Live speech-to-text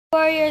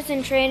Warriors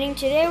in training.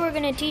 Today we're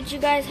going to teach you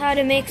guys how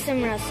to make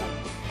some rasam.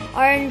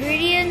 Our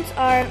ingredients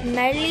are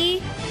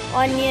melli,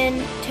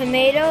 onion,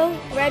 tomato,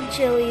 red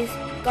chilies,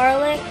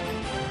 garlic,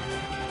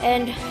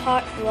 and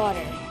hot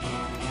water.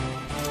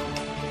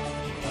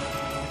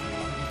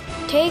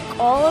 Take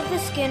all of the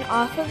skin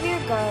off of your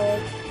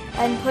garlic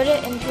and put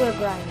it into a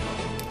grinder.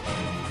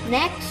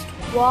 Next,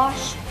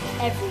 wash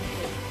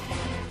everything.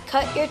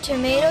 Cut your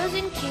tomatoes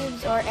in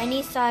cubes or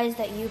any size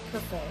that you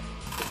prefer,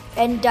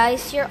 and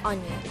dice your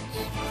onions.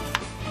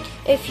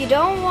 If you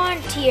don't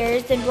want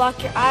tears, then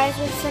block your eyes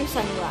with some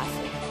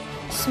sunglasses.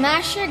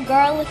 Smash your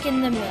garlic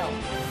in the mill.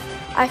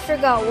 I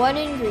forgot one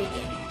ingredient,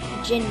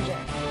 ginger.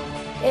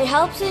 It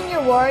helps in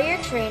your warrior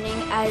training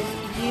as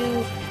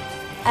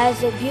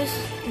it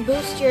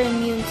boosts your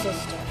immune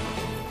system.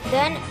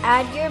 Then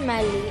add your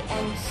melli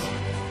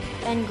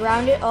and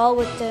ground it all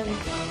with the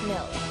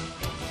mill.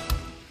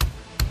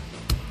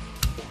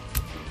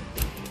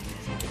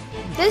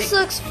 This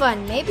looks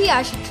fun. Maybe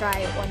I should try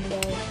it one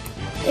day.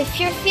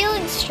 If you're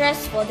feeling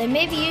stressful, then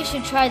maybe you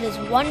should try this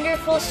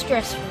wonderful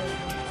stress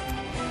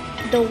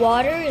reliever. The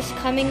water is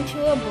coming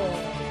to a boil.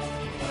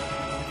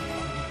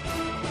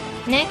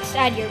 Next,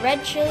 add your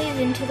red chilies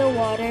into the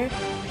water,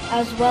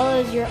 as well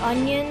as your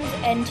onions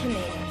and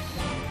tomatoes.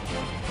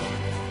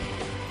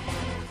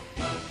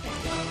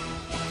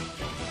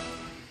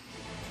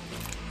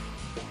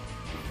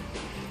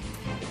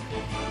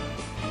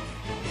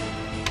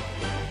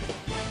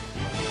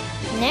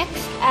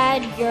 Next,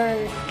 add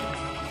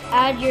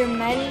your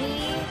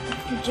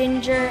melli,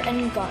 ginger,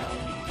 and garlic.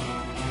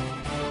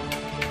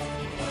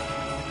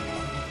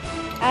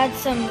 Add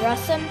some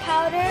rasam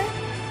powder,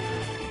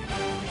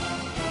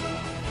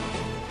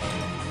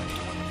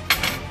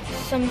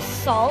 some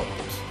salt,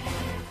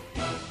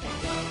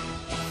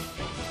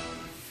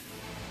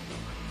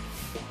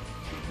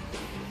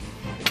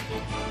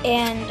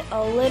 and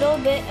a little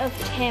bit of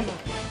tamarind.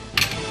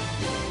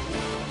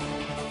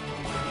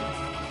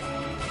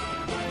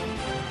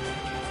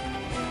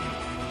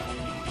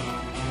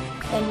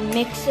 And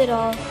mix it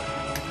all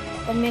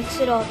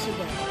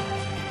together.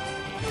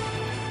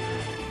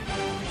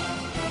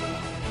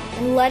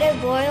 And let it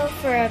boil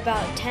for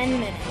about 10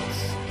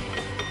 minutes.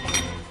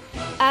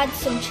 Add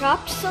some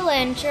chopped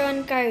cilantro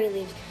and curry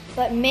leaves,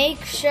 but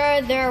make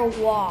sure they're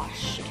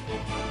washed.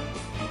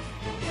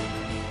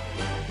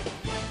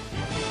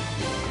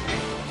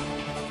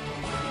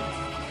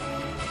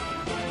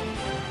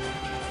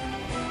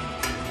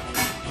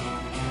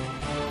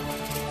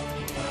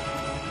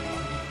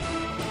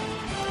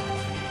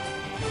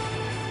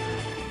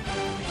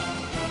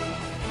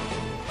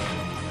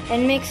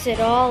 And mix it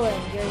all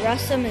in. Your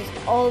rasam is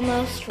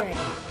almost ready.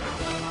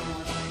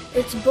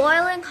 It's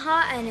boiling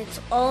hot and it's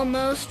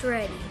almost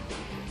ready.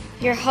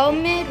 Your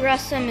homemade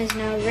rasam is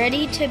now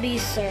ready to be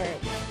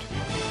served.